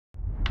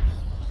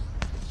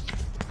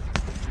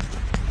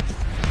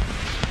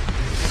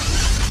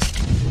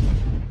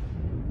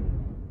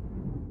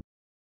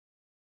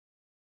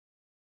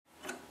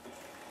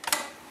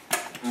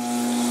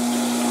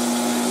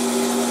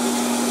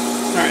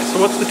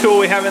what's the tool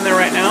we have in there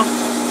right now?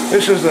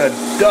 This is a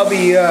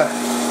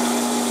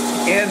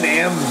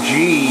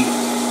NMG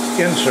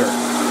insert.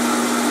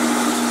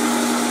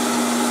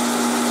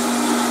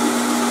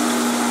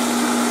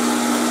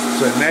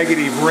 It's a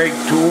negative rake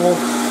tool.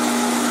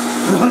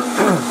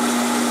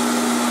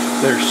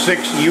 There's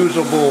 6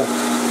 usable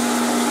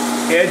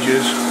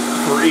edges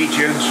for each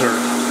insert.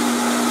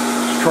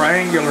 It's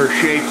triangular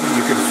shape.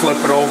 You can flip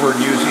it over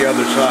and use the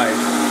other side.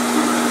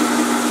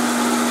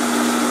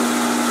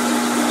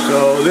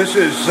 So this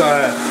is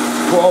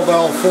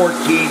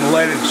 12L14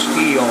 leaded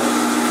steel.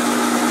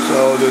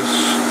 So the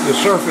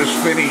surface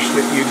finish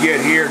that you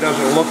get here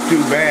doesn't look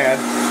too bad,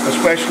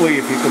 especially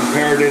if you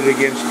compared it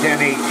against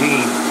 1018.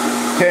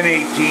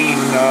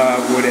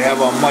 1018 would have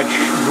a much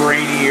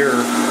grainier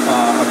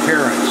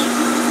appearance.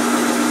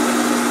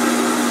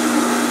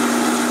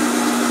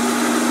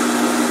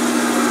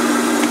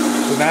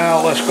 So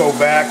now let's go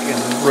back and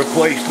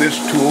replace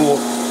this tool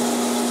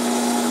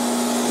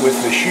with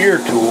the shear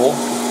tool.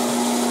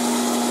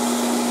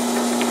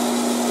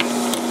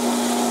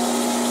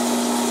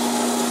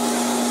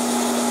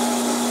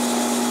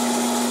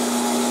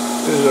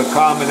 This is a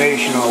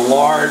combination of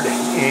lard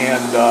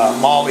and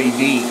Molly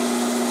D.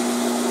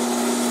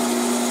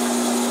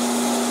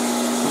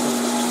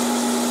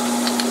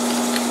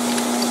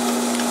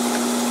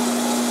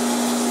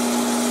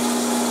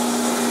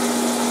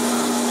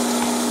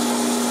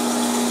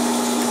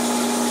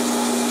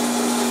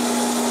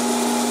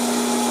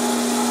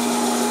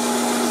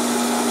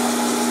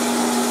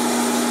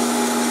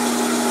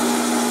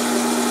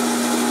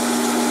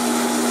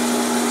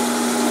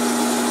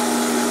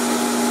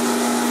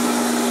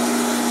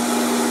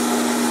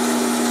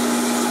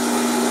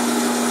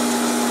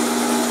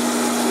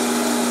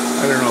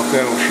 I don't know if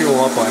that'll show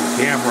up on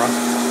camera.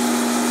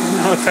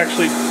 No, it's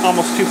actually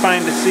almost too fine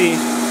to see.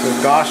 The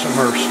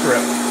gossamer strip.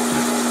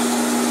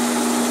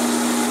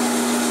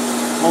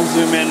 I'll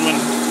zoom in when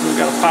we've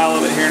got a pile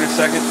of it here in a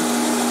second.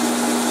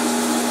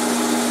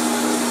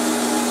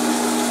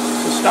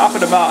 So stop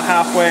it about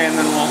halfway and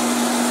then we'll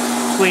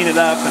clean it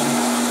up and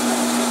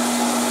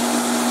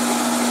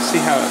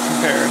see how it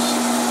compares.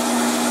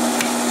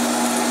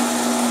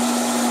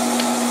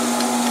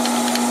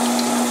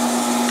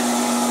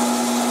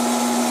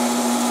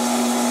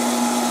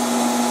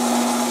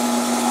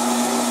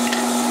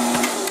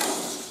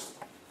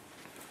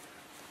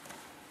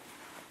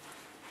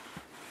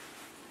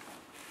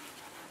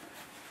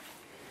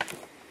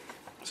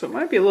 So it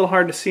might be a little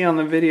hard to see on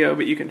the video,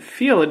 but you can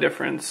feel a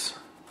difference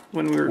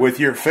when we were... With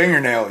your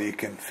fingernail you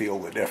can feel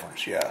the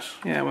difference, yes.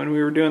 Yeah, when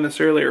we were doing this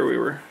earlier, we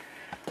were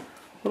a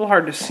little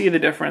hard to see the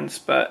difference,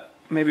 but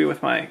maybe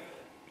with my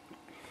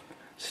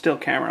still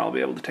camera I'll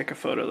be able to take a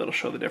photo that'll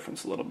show the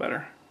difference a little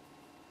better.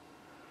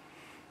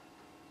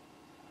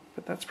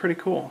 But that's pretty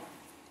cool.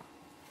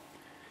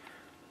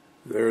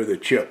 There are the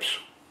chips.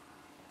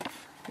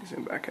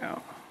 Zoom back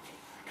out.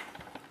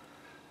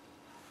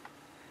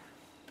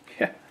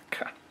 Yeah,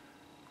 God.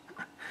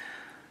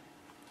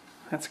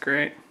 That's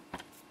great.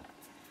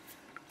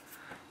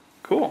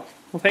 Cool.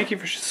 Well, thank you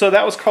for... So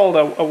that was called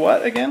a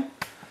what again?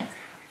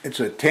 It's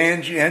a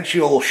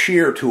tangential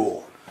shear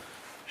tool.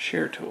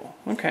 Shear tool.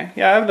 Okay.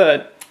 Yeah,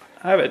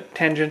 I have a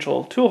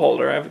tangential tool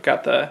holder. I've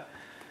got the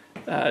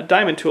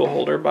diamond tool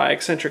holder by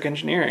Eccentric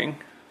Engineering,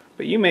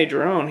 but you made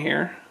your own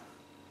here.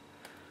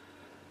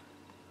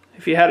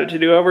 If you had it to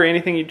do over,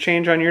 anything you'd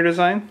change on your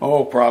design?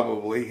 Oh,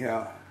 probably,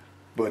 yeah.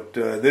 But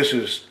this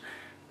is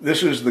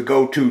the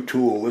go-to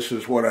tool. This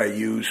is what I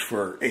use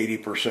for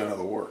 80% of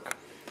the work.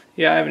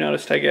 Yeah, I've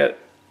noticed I get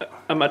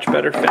a much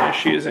better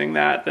finish using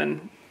that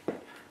than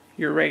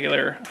your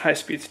regular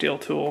high-speed steel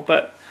tool.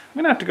 But I'm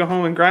going to have to go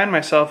home and grind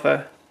myself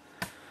a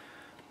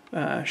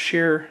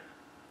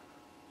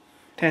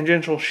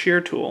tangential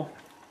shear tool,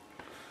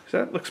 because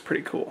that looks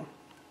pretty cool.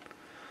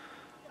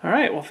 All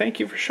right, well, thank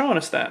you for showing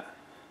us that.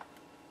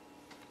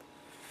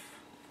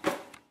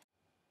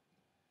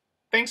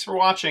 Thanks for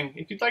watching.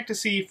 If you'd like to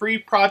see free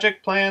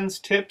project plans,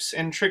 tips,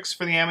 and tricks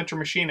for the amateur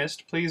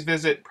machinist, please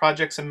visit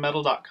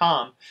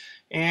projectsandmetal.com.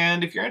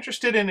 And if you're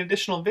interested in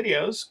additional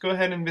videos, go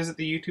ahead and visit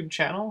the YouTube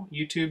channel,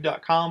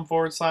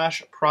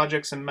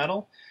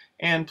 youtube.com/projectsandmetal.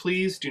 And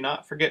please do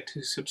not forget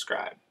to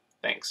subscribe.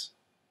 Thanks.